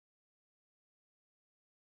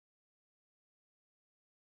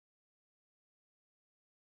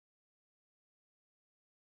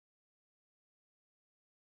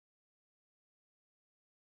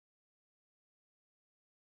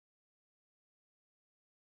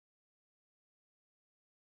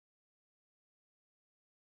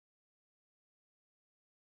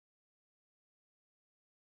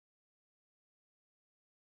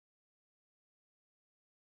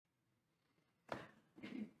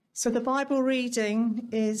So the Bible reading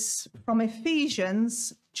is from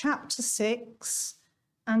Ephesians chapter 6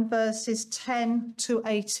 and verses 10 to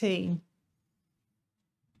 18.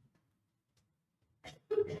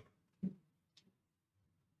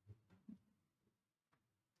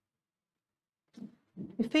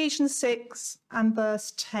 Ephesians 6 and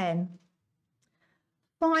verse 10.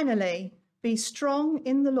 Finally, be strong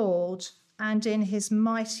in the Lord and in his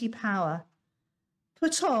mighty power.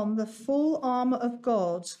 Put on the full armour of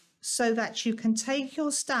God so that you can take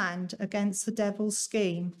your stand against the devil's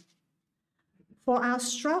scheme. For our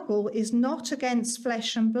struggle is not against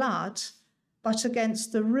flesh and blood, but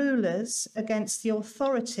against the rulers, against the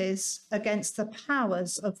authorities, against the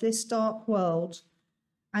powers of this dark world,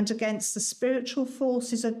 and against the spiritual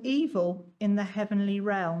forces of evil in the heavenly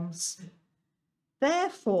realms.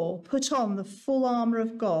 Therefore, put on the full armour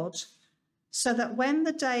of God, so that when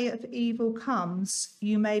the day of evil comes,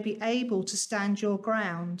 you may be able to stand your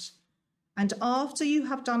ground, and after you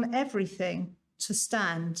have done everything, to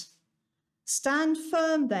stand. Stand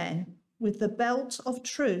firm then, with the belt of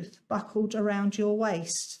truth buckled around your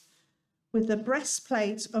waist, with the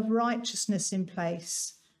breastplate of righteousness in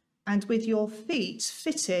place, and with your feet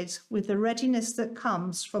fitted with the readiness that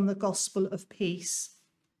comes from the gospel of peace.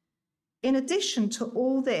 In addition to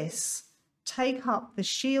all this, take up the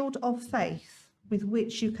shield of faith with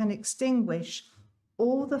which you can extinguish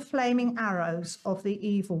all the flaming arrows of the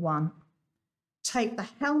evil one. Take the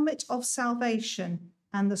helmet of salvation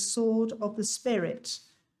and the sword of the Spirit,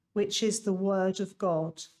 which is the word of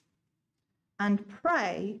God. And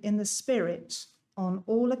pray in the Spirit on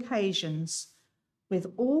all occasions,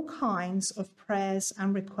 with all kinds of prayers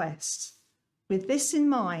and requests. With this in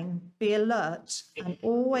mind, be alert and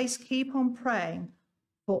always keep on praying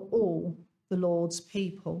for all the Lord's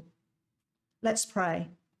people. Let's pray.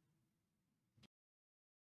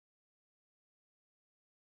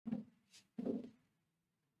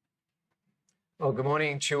 Well, good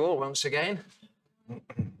morning to you all once again.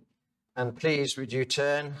 And please, would you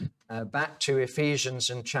turn back to Ephesians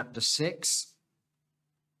in chapter 6.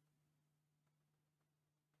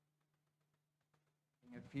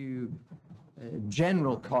 A few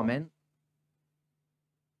general comments.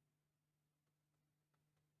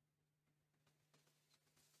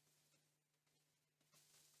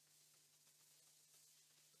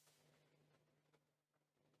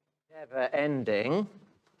 Never ending,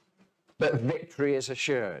 but victory is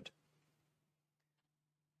assured.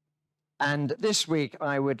 And this week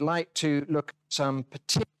I would like to look at some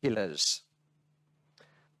particulars,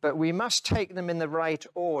 but we must take them in the right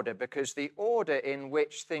order, because the order in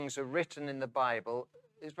which things are written in the Bible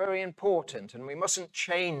is very important, and we mustn't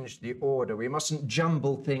change the order. We mustn't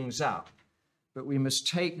jumble things up, but we must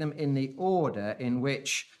take them in the order in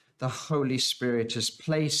which the Holy Spirit has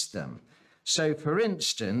placed them. So, for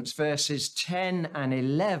instance, verses 10 and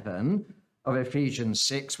 11 of Ephesians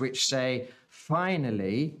 6, which say,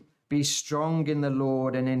 finally, be strong in the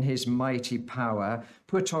Lord and in his mighty power.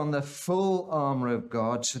 Put on the full armour of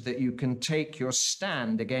God so that you can take your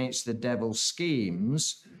stand against the devil's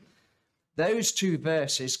schemes. Those two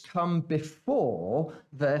verses come before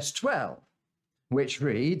verse 12, which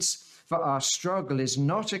reads, for our struggle is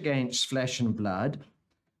not against flesh and blood,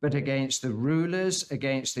 but against the rulers,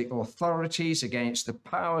 against the authorities, against the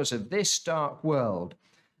powers of this dark world,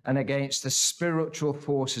 and against the spiritual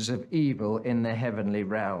forces of evil in the heavenly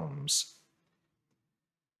realms.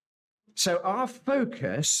 So our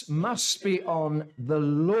focus must be on the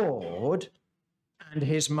Lord and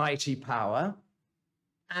his mighty power,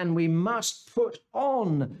 and we must put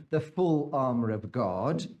on the full armour of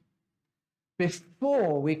God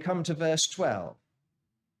before we come to verse 12.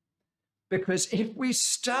 Because if we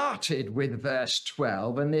started with verse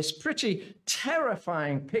 12 and this pretty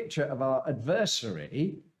terrifying picture of our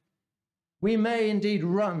adversary, we may indeed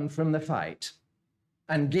run from the fight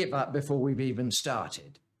and give up before we've even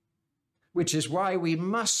started, which is why we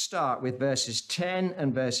must start with verses 10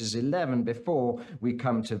 and verses 11 before we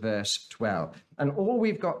come to verse 12. And all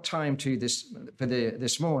we've got time to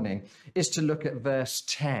this morning is to look at verse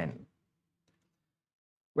 10,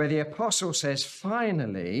 where the apostle says,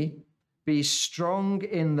 finally, be strong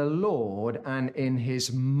in the Lord and in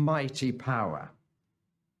his mighty power.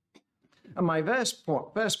 And my first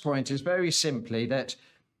point is very simply that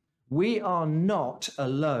we are not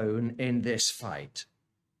alone in this fight.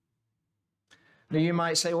 Now you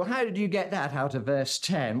might say, well, how did you get that out of verse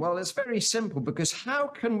 10? Well, it's very simple, because how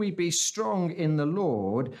can we be strong in the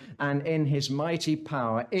Lord and in his mighty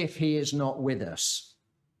power if he is not with us?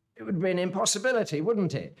 It would be an impossibility,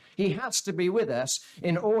 wouldn't it? He has to be with us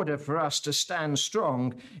in order for us to stand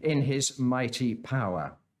strong in his mighty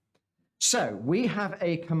power. So we have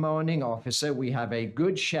a commanding officer, we have a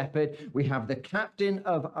good shepherd, we have the captain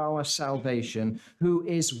of our salvation who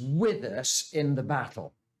is with us in the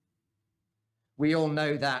battle. We all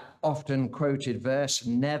know that often quoted verse,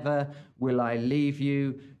 never will I leave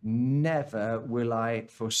you, never will I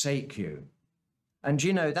forsake you. And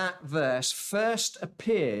you know, that verse first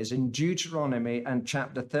appears in Deuteronomy and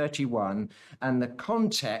chapter 31, and the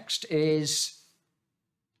context is,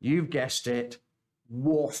 you've guessed it,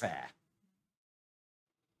 warfare.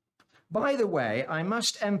 By the way, I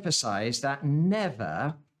must emphasize that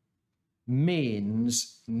never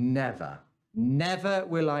means never. Never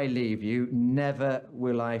will I leave you, never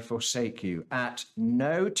will I forsake you. At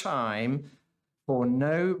no time, for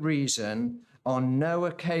no reason, on no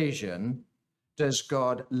occasion, does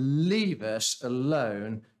God leave us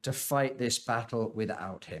alone to fight this battle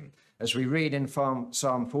without him. As we read in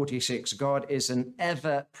Psalm 46, God is an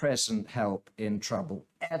ever-present help in trouble,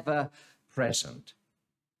 ever present.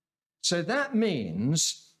 So that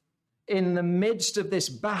means in the midst of this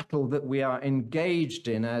battle that we are engaged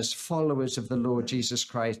in as followers of the Lord Jesus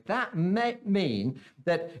Christ, that may mean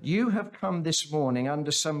that you have come this morning under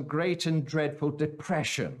some great and dreadful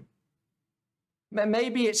depression.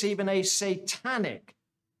 Maybe it's even a satanic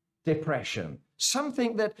depression,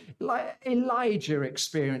 something that Elijah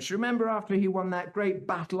experienced. Remember, after he won that great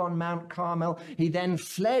battle on Mount Carmel, he then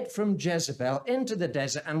fled from Jezebel into the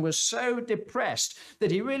desert and was so depressed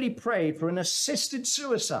that he really prayed for an assisted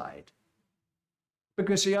suicide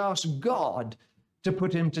because he asked God to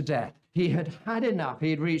put him to death. He had had enough. He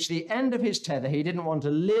had reached the end of his tether. He didn't want to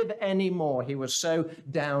live anymore. He was so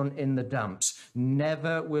down in the dumps.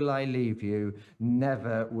 Never will I leave you.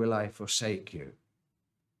 Never will I forsake you.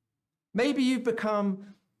 Maybe you've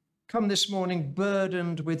come this morning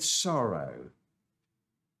burdened with sorrow.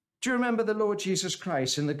 Do you remember the Lord Jesus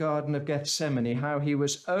Christ in the Garden of Gethsemane, how he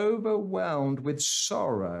was overwhelmed with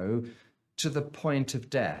sorrow to the point of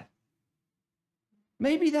death?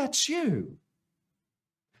 Maybe that's you.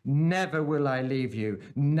 Never will I leave you.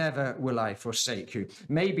 Never will I forsake you.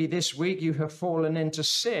 Maybe this week you have fallen into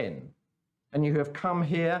sin and you have come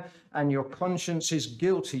here and your conscience is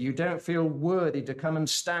guilty. You don't feel worthy to come and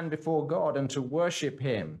stand before God and to worship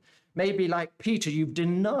him. Maybe like Peter, you've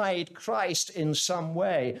denied Christ in some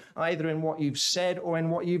way, either in what you've said or in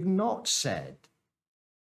what you've not said.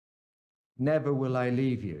 Never will I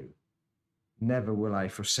leave you. Never will I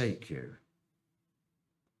forsake you.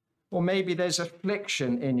 Or maybe there's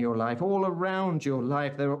affliction in your life, all around your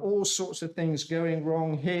life. There are all sorts of things going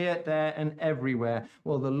wrong here, there, and everywhere.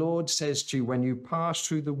 Well, the Lord says to you, when you pass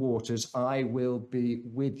through the waters, I will be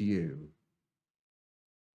with you.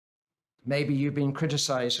 Maybe you've been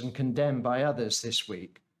criticized and condemned by others this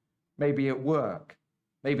week. Maybe at work.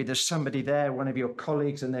 Maybe there's somebody there, one of your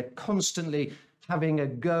colleagues, and they're constantly having a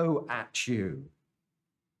go at you.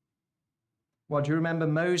 Well, do you remember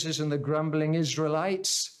Moses and the grumbling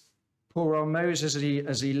Israelites? Poor old Moses,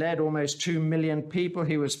 as he led almost 2 million people,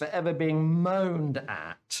 he was forever being moaned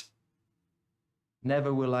at.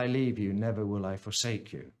 Never will I leave you, never will I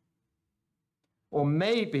forsake you. Or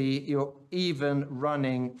maybe you're even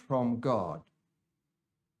running from God.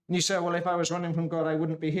 And you say, well, if I was running from God, I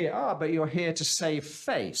wouldn't be here. But you're here to save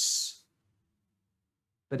face.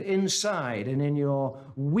 But inside and in your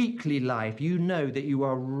weekly life, you know that you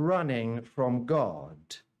are running from God.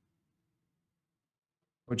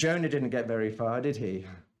 Well, Jonah didn't get very far, did he?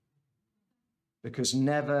 Because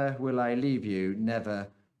never will I leave you, never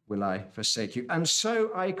will I forsake you. And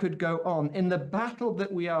so I could go on. In the battle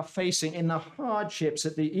that we are facing, in the hardships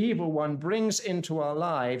that the evil one brings into our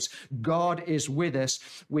lives, God is with us.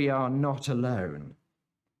 We are not alone.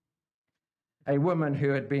 A woman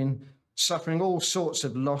who had been suffering all sorts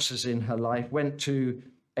of losses in her life went to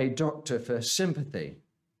a doctor for sympathy.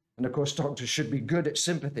 And of course, doctors should be good at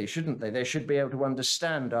sympathy, shouldn't they? They should be able to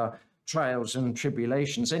understand our trials and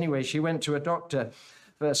tribulations. Anyway, she went to a doctor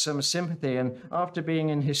for some sympathy. And after being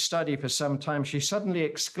in his study for some time, she suddenly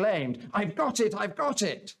exclaimed, I've got it, I've got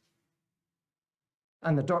it.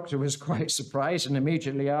 And the doctor was quite surprised and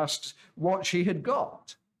immediately asked what she had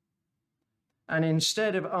got. And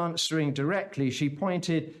instead of answering directly, she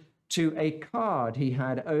pointed to a card he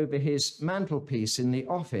had over his mantelpiece in the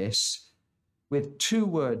office with 2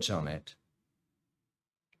 words on it.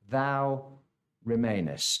 Thou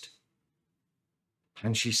remainest.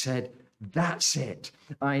 And she said, that's it.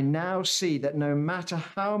 I now see that no matter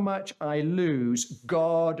how much I lose,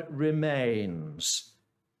 God remains.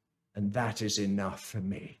 And that is enough for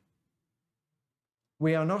me.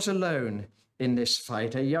 We are not alone in this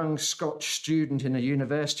fight. A young Scotch student in a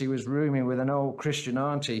university was rooming with an old Christian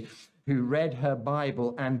auntie who read her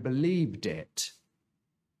Bible and believed it.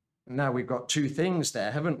 Now we've got two things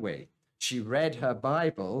there, haven't we? She read her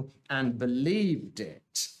Bible and believed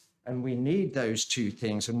it. And we need those two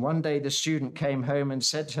things. And one day the student came home and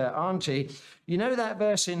said to her, Auntie, you know that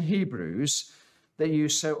verse in Hebrews that you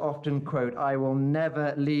so often quote, I will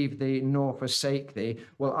never leave thee nor forsake thee.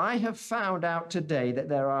 Well, I have found out today that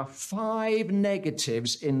there are 5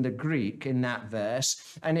 negatives in the Greek in that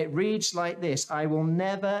verse. And it reads like this, I will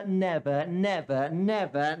never, never, never,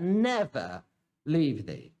 never, never leave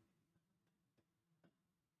thee.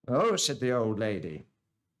 Oh, said the old lady,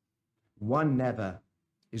 one never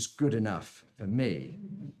is good enough for me,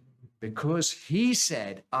 because he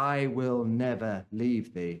said, I will never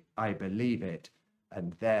leave thee. I believe it,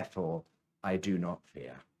 and therefore I do not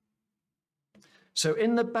fear. So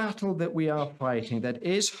in the battle that we are fighting, that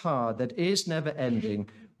is hard, that is never ending,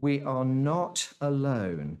 we are not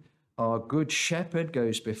alone. Our good shepherd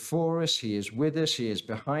goes before us. He is with us. He is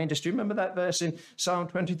behind us. Do you remember that verse in Psalm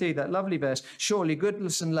 23, that lovely verse? Surely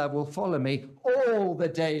goodness and love will follow me all the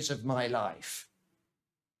days of my life.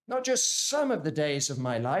 Not just some of the days of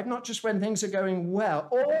my life, not just when things are going well,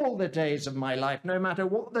 all the days of my life, no matter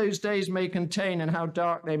what those days may contain and how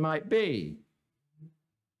dark they might be.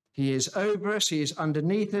 He is over us, he is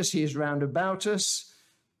underneath us, he is round about us.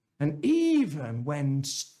 And even when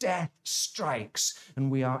death strikes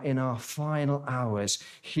and we are in our final hours,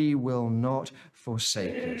 he will not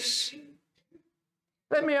forsake us.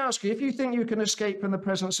 Let me ask you, if you think you can escape from the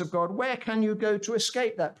presence of God, where can you go to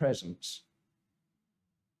escape that presence?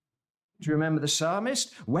 Do you remember the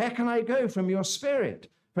psalmist? Where can I go from your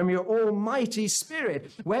spirit, from your almighty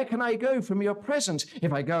spirit? Where can I go from your presence?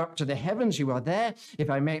 If I go up to the heavens, you are there.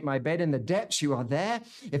 If I make my bed in the depths, you are there.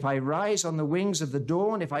 If I rise on the wings of the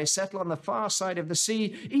dawn, if I settle on the far side of the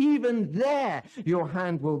sea, even there your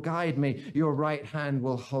hand will guide me. Your right hand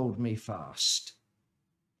will hold me fast.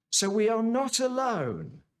 So we are not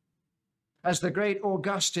alone. As the great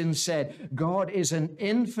Augustine said, God is an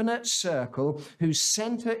infinite circle whose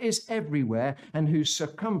center is everywhere and whose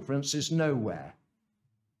circumference is nowhere.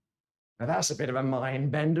 Now that's a bit of a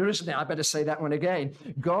mind bender, isn't it? I better say that one again.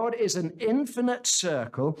 God is an infinite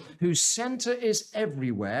circle whose center is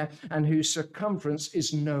everywhere and whose circumference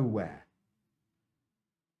is nowhere.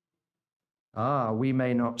 We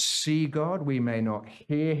may not see God, we may not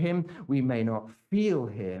hear him, we may not feel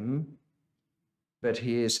him, but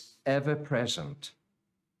he is ever present.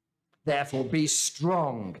 Therefore, be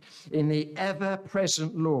strong in the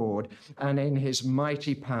ever-present Lord and in his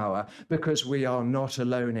mighty power, because we are not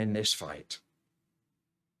alone in this fight.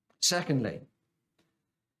 Secondly,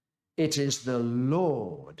 it is the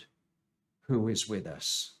Lord who is with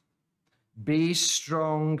us. Be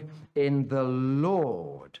strong in the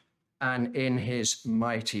Lord and in his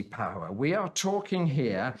mighty power. We are talking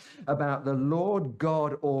here about the Lord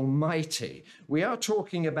God Almighty. We are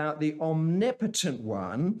talking about the omnipotent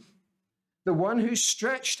one, the one who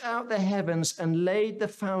stretched out the heavens and laid the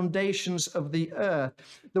foundations of the earth,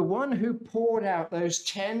 the one who poured out those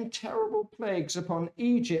 10 terrible plagues upon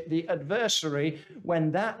Egypt, the adversary,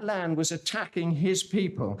 when that land was attacking his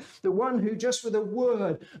people, the one who just with a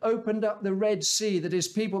word opened up the Red Sea that his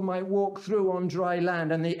people might walk through on dry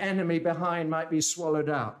land and the enemy behind might be swallowed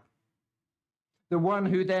up. The one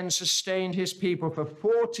who then sustained his people for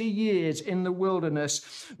 40 years in the wilderness,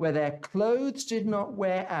 where their clothes did not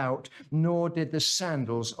wear out, nor did the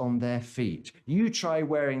sandals on their feet. You try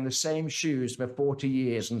wearing the same shoes for 40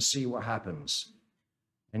 years and see what happens.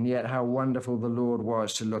 And yet how wonderful the Lord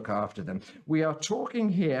was to look after them. We are talking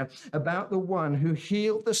here about the one who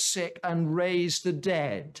healed the sick and raised the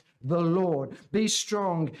dead. The Lord. Be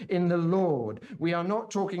strong in the Lord. We are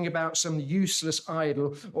not talking about some useless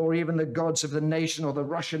idol or even the gods of the nation or the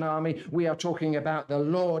Russian army. We are talking about the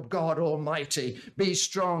Lord God Almighty. Be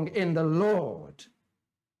strong in the Lord,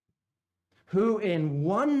 who in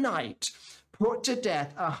one night put to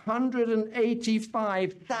death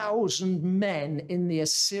 185,000 men in the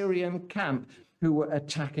Assyrian camp who were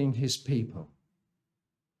attacking his people.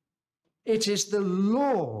 It is the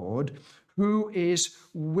Lord who is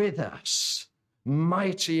with us,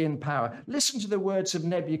 mighty in power. Listen to the words of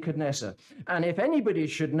Nebuchadnezzar. And if anybody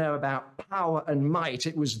should know about power and might,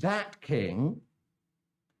 it was that king.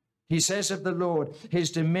 He says of the Lord, his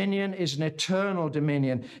dominion is an eternal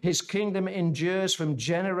dominion. His kingdom endures from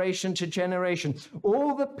generation to generation.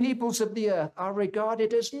 All the peoples of the earth are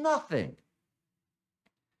regarded as nothing.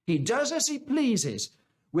 He does as he pleases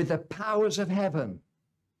with the powers of heaven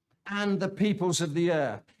and the peoples of the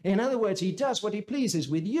earth. In other words, he does what he pleases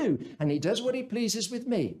with you, and he does what he pleases with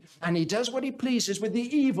me, and he does what he pleases with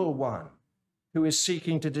the evil one. who is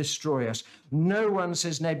seeking to destroy us. No one,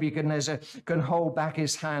 says Nebuchadnezzar, can hold back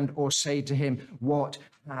his hand or say to him, what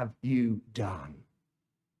have you done?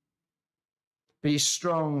 Be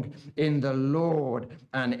strong in the Lord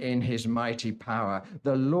and in his mighty power.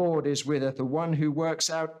 The Lord is with us, the one who works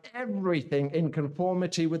out everything in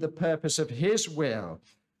conformity with the purpose of his will,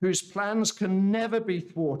 whose plans can never be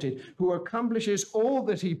thwarted, who accomplishes all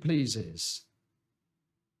that he pleases.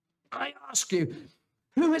 I ask you,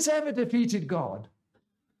 who has ever defeated God?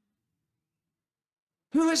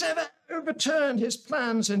 Who has ever overturned his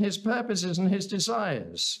plans and his purposes and his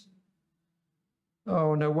desires?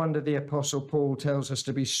 Oh, no wonder the Apostle Paul tells us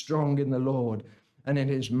to be strong in the Lord and in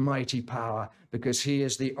his mighty power, because he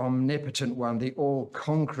is the omnipotent one, the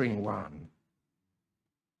all-conquering one.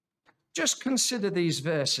 Just consider these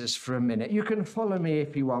verses for a minute. You can follow me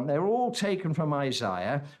if you want. They're all taken from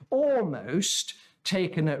Isaiah, almost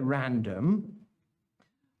taken at random.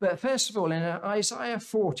 But first of all, in Isaiah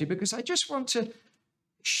 40, because I just want to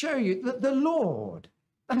show you that the Lord,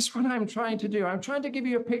 that's what I'm trying to do. I'm trying to give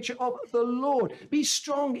you a picture of the Lord. Be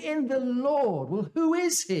strong in the Lord. Well, who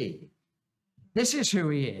is he? This is who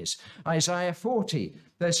he is. Isaiah 40,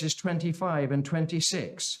 verses 25 and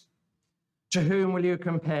 26. To whom will you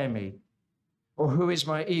compare me? Or who is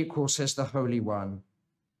my equal, says the Holy One?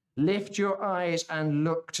 Lift your eyes and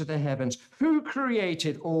look to the heavens. Who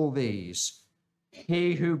created all these?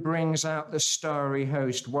 He who brings out the starry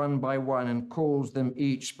host one by one and calls them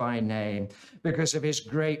each by name. Because of his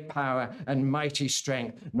great power and mighty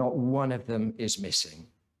strength, not one of them is missing.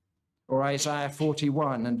 Or Isaiah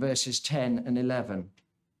 41 and verses 10 and 11.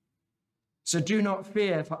 So do not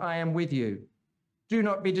fear, for I am with you. Do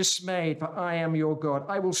not be dismayed, for I am your God.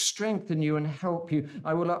 I will strengthen you and help you.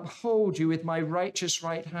 I will uphold you with my righteous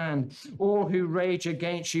right hand. All who rage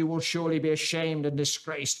against you will surely be ashamed and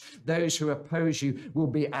disgraced. Those who oppose you will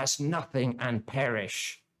be as nothing and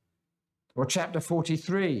perish. Or chapter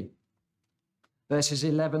 43, verses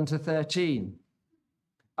 11 to 13.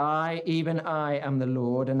 I, even I, am the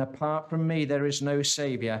Lord, and apart from me there is no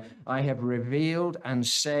Savior. I have revealed and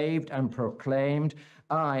saved and proclaimed.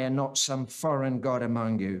 I am not some foreign God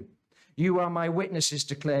among you. You are my witnesses,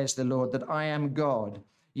 declares the Lord, that I am God.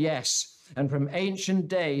 Yes, and from ancient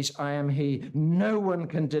days I am he. No one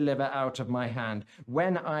can deliver out of my hand.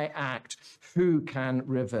 When I act, who can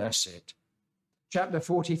reverse it? Chapter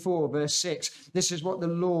 44, verse 6. This is what the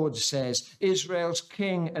Lord says, Israel's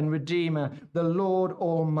King and Redeemer, the Lord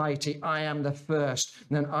Almighty. I am the first,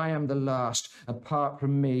 and I am the last. Apart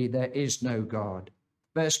from me, there is no God.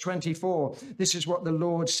 Verse 24, this is what the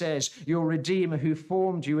Lord says, your Redeemer who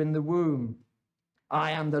formed you in the womb.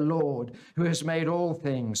 I am the Lord who has made all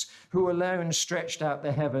things, who alone stretched out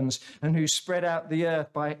the heavens and who spread out the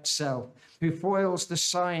earth by itself, who foils the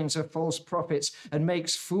signs of false prophets and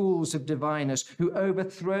makes fools of diviners, who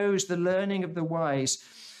overthrows the learning of the wise,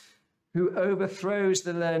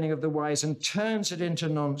 and turns it into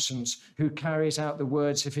nonsense, who carries out the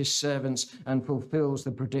words of his servants and fulfills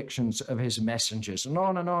the predictions of his messengers. And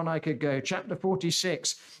on I could go. Chapter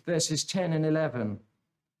 46, verses 10 and 11.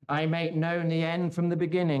 I make known the end from the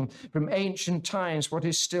beginning, from ancient times what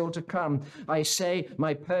is still to come. I say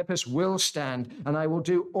my purpose will stand, and I will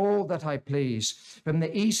do all that I please. From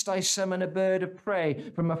the east I summon a bird of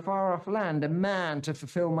prey, from a far-off land a man to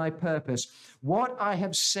fulfill my purpose. What I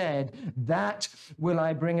have said, that will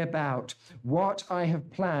I bring about. What I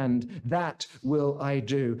have planned, that will I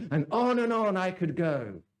do. And on I could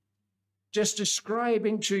go, just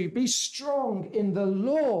describing to you, be strong in the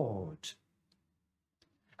Lord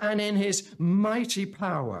and in his mighty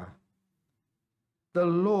power. The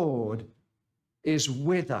Lord is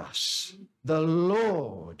with us. The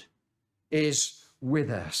Lord is with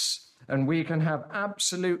us. And we can have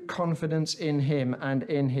absolute confidence in him and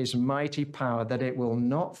in his mighty power that it will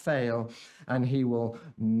not fail and he will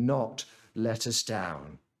not let us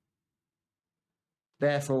down.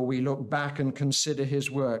 Therefore, we look back and consider his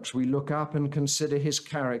works. We look up and consider his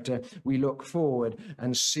character. We look forward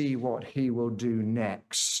and see what he will do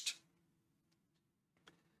next.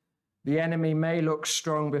 The enemy may look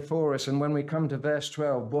strong before us, and when we come to verse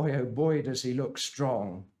 12, boy, oh boy, does he look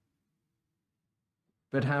strong.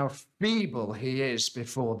 But how feeble he is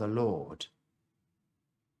before the Lord.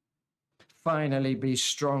 Finally, be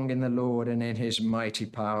strong in the Lord and in his mighty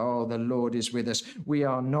power. Oh, the Lord is with us. We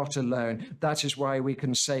are not alone. That is why we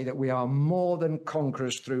can say that we are more than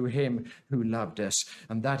conquerors through him who loved us.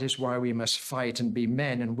 And that is why we must fight and be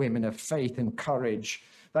men and women of faith and courage.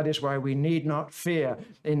 That is why we need not fear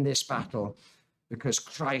in this battle, because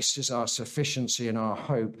Christ is our sufficiency and our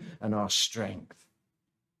hope and our strength.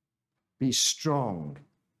 Be strong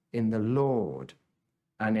in the Lord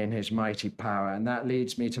and in his mighty power. And that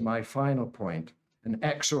leads me to my final point, an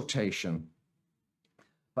exhortation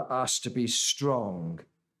for us to be strong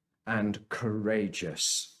and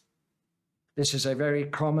courageous. This is a very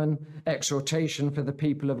common exhortation for the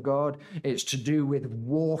people of God. It's to do with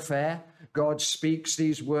warfare. God speaks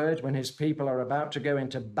these words when his people are about to go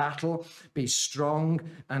into battle. Be strong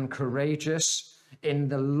and courageous in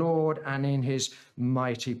the Lord and in his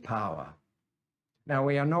mighty power. Now,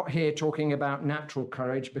 we are not here talking about natural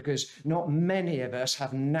courage because not many of us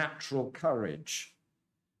have natural courage.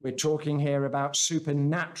 We're talking here about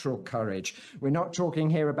supernatural courage. We're not talking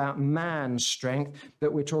here about man's strength,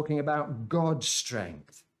 but we're talking about God's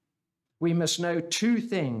strength. We must know two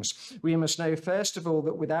things. We must know, first of all,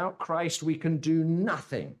 that without Christ we can do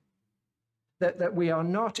nothing. That we are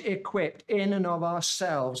not equipped in and of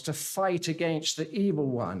ourselves to fight against the evil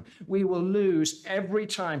one. We will lose every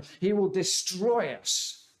time. He will destroy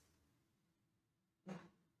us.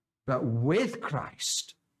 But with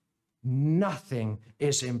Christ, nothing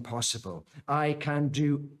is impossible. I can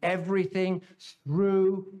do everything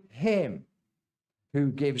through him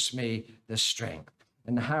who gives me the strength.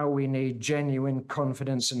 And how we need genuine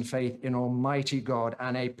confidence and faith in Almighty God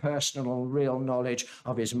and a personal, real knowledge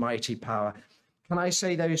of his mighty power. Can I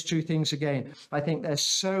say those two things again? I think they're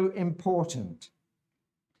so important.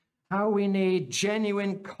 How we need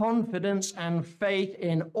genuine confidence and faith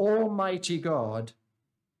in Almighty God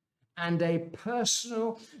and a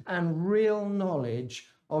personal and real knowledge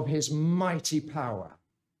of his mighty power.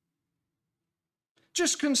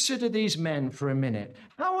 Just consider these men for a minute.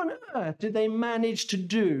 How on earth did they manage to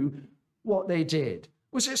do what they did?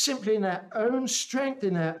 Was it simply in their own strength,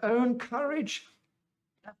 in their own courage?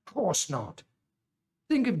 Of course not.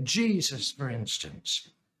 Think of Jesus, for instance.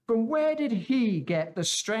 From where did he get the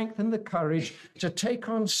strength and the courage to take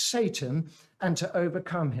on Satan and to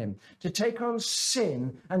overcome him, to take on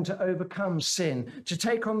sin and to overcome sin, to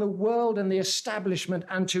take on the world and the establishment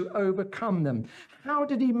and to overcome them? How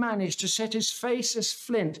did he manage to set his face as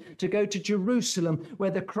flint to go to Jerusalem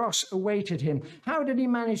where the cross awaited him? How did he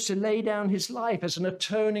manage to lay down his life as an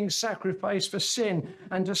atoning sacrifice for sin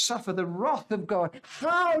and to suffer the wrath of God?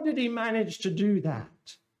 How did he manage to do that?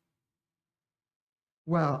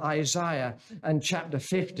 Well, Isaiah and chapter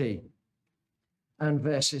 50 and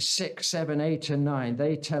verses 6, 7, 8, and 9,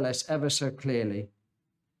 they tell us ever so clearly.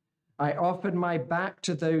 I offered my back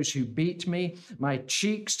to those who beat me, my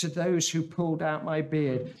cheeks to those who pulled out my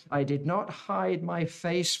beard. I did not hide my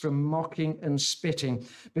face from mocking and spitting,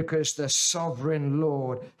 because the sovereign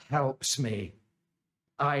Lord helps me.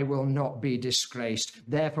 I will not be disgraced.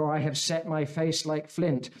 Therefore I have set my face like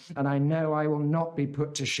flint, and I know I will not be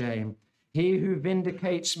put to shame. He who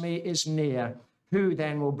vindicates me is near. Who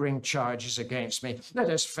then will bring charges against me? Let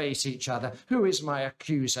us face each other. Who is my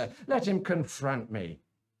accuser? Let him confront me.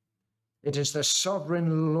 It is the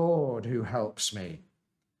sovereign Lord who helps me.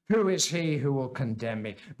 Who is he who will condemn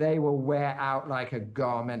me? They will wear out like a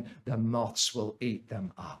garment. The moths will eat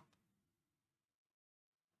them up.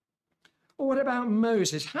 Or what about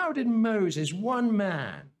Moses? How did Moses, one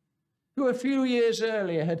man, who a few years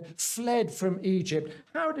earlier had fled from Egypt,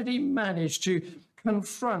 how did he manage to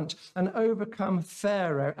confront and overcome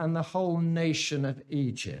Pharaoh and the whole nation of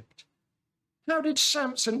Egypt? How did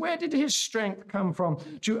Samson, where did his strength come from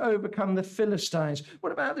to overcome the Philistines?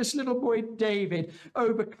 What about this little boy David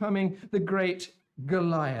overcoming the great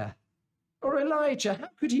Goliath? Or Elijah, how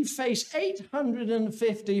could he face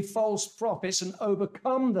 850 false prophets and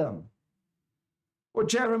overcome them? Or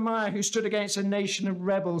Jeremiah, who stood against a nation of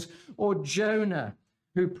rebels? Or Jonah,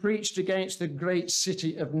 who preached against the great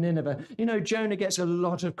city of Nineveh? You know, Jonah gets a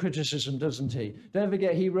lot of criticism, doesn't he? Don't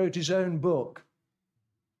forget, he wrote his own book.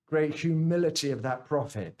 Great humility of that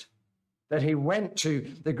prophet, that he went to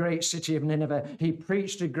the great city of Nineveh, he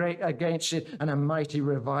preached against it, and a mighty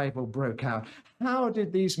revival broke out. How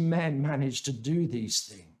did these men manage to do these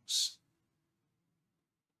things?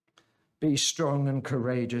 Be strong and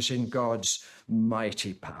courageous in God's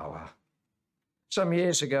mighty power. Some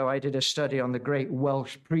years ago, I did a study on the great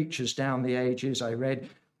Welsh preachers down the ages. I read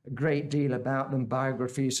a great deal about them,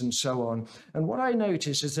 biographies and so on. And what I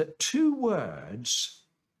noticed is that two words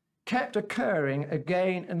kept occurring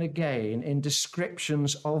again and again in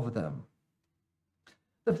descriptions of them.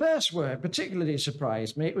 The first word particularly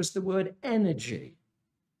surprised me. It was the word energy.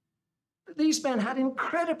 These men had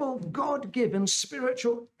incredible God-given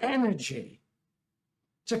spiritual energy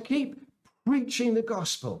to keep preaching the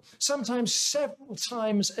gospel, sometimes several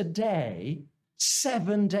times a day,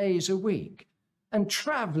 7 days a week, and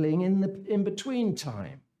traveling in between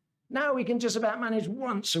time. Now we can just about manage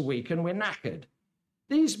once a week and we're knackered.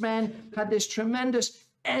 These men had this tremendous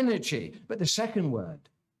energy. But the second word,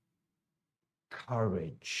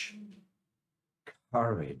 courage.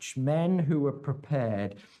 Courage. Men who were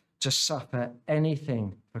prepared to suffer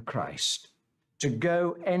anything for Christ, to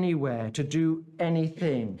go anywhere, to do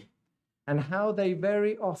anything, and how they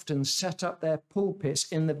very often set up their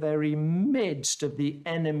pulpits in the very midst of the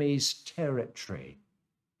enemy's territory.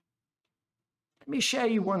 Let me share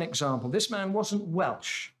you one example. This man wasn't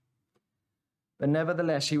Welsh, but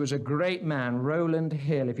nevertheless, he was a great man, Rowland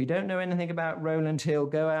Hill. If you don't know anything about Rowland Hill,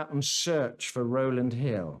 go out and search for Rowland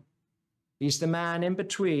Hill. He's the man in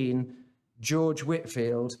between George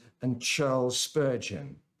Whitefield and Charles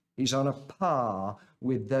Spurgeon. He's on a par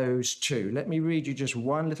with those two. Let me read you just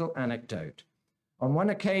one little anecdote. On one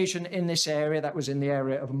occasion in this area, that was in the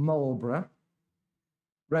area of Marlborough,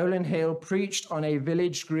 Rowland Hill preached on a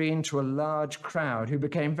village green to a large crowd who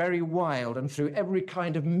became very wild and threw every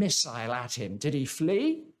kind of missile at him. Did he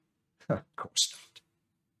flee? Of course not.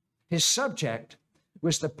 His subject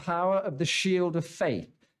was the power of the shield of faith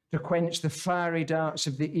to quench the fiery darts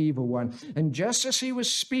of the evil one. And just as he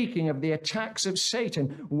was speaking of the attacks of Satan,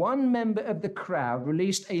 one member of the crowd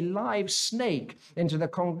released a live snake into the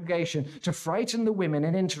congregation to frighten the women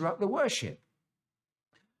and interrupt the worship.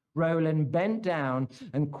 Rowland bent down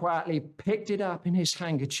and quietly picked it up in his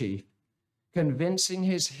handkerchief, convincing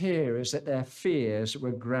his hearers that their fears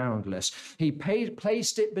were groundless. He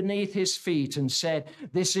placed it beneath his feet and said,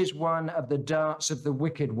 "This is one of the darts of the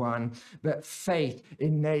wicked one, but faith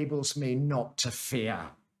enables me not to fear."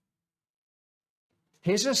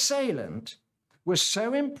 His assailant was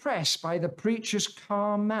so impressed by the preacher's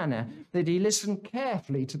calm manner that he listened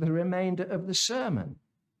carefully to the remainder of the sermon.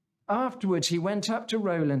 Afterwards, he went up to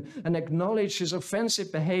Rowland and acknowledged his offensive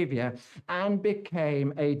behavior and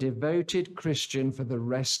became a devoted Christian for the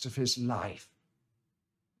rest of his life.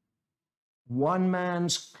 One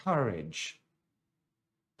man's courage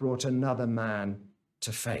brought another man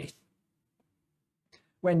to faith.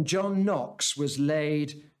 When John Knox was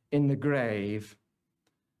laid in the grave,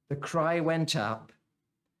 the cry went up,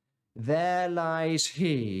 "There lies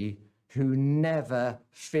he who never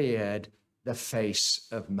feared the face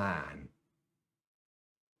of man."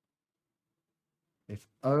 If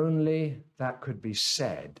only that could be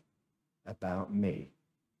said about me.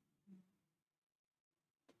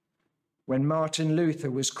 When Martin Luther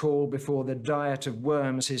was called before the Diet of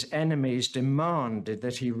Worms, his enemies demanded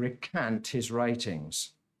that he recant his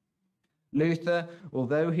writings. Luther,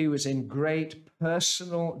 although he was in great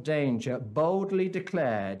personal danger, boldly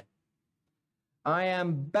declared, "I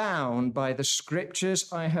am bound by the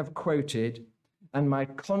scriptures I have quoted, and my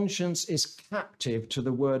conscience is captive to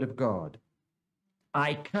the word of God.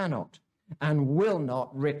 I cannot and will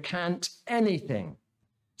not recant anything,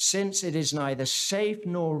 since it is neither safe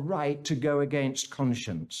nor right to go against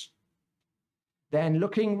conscience." Then,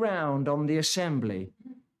 looking round on the assembly,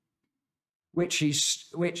 before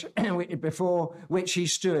which he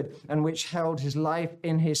stood and which held his life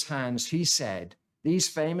in his hands, he said these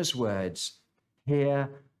famous words, "Here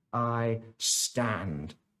I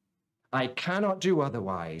stand. I cannot do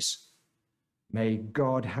otherwise. May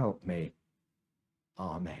God help me.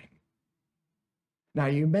 Amen." Now,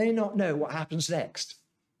 you may not know what happens next,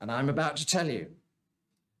 and I'm about to tell you.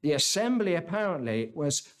 The assembly apparently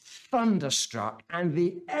was thunderstruck, and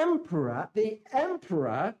the emperor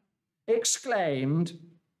exclaimed,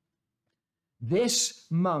 "This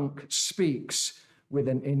monk speaks with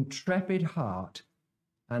an intrepid heart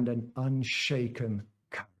and an unshaken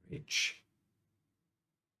courage."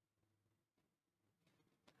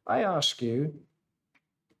 I ask you,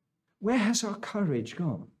 where has our courage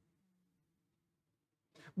gone?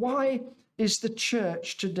 Why is the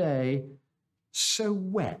church today so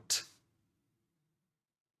wet?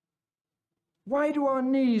 Why do our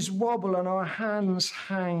knees wobble and our hands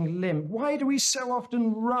hang limp? Why do we so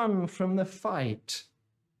often run from the fight?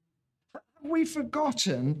 Have we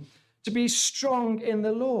forgotten to be strong in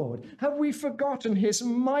the Lord? Have we forgotten his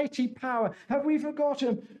mighty power? Have we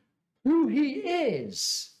forgotten who he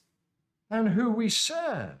is and who we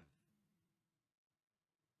serve?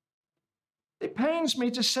 It pains me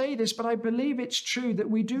to say this, but I believe it's true that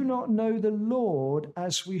we do not know the Lord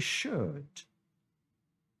as we should.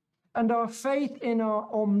 And our faith in our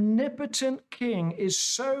omnipotent King is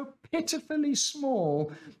so pitifully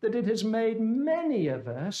small that it has made many of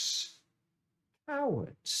us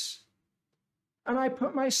cowards. And I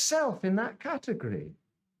put myself in that category.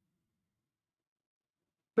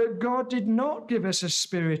 But God did not give us a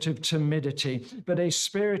spirit of timidity, but a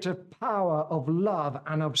spirit of power, of love,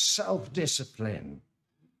 and of self-discipline.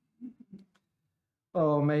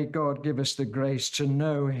 Oh, may God give us the grace to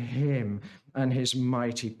know him and his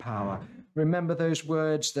mighty power. Remember those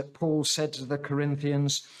words that Paul said to the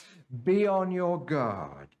Corinthians, Be on your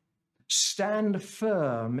guard. Stand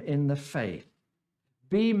firm in the faith.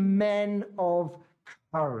 Be men of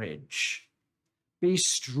courage. Be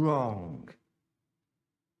strong.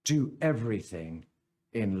 Do everything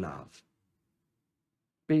in love.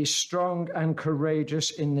 Be strong and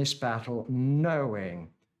courageous in this battle, knowing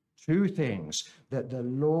two things: that the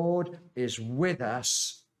Lord is with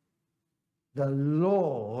us. The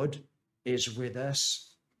Lord is with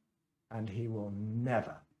us, and he will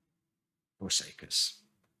never forsake us.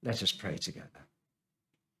 Let us pray together.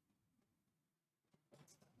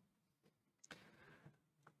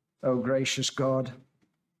 Oh, gracious God,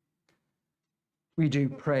 we do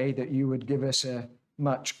pray that you would give us a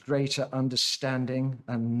much greater understanding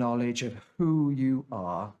and knowledge of who you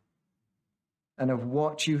are and of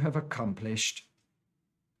what you have accomplished,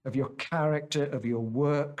 of your character, of your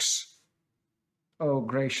works. Oh,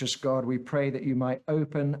 gracious God, we pray that you might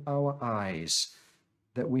open our eyes,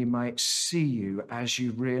 that we might see you as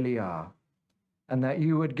you really are, and that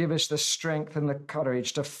you would give us the strength and the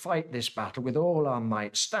courage to fight this battle with all our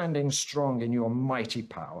might, standing strong in your mighty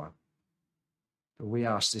power. For we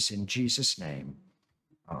ask this in Jesus' name.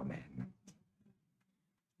 Amen.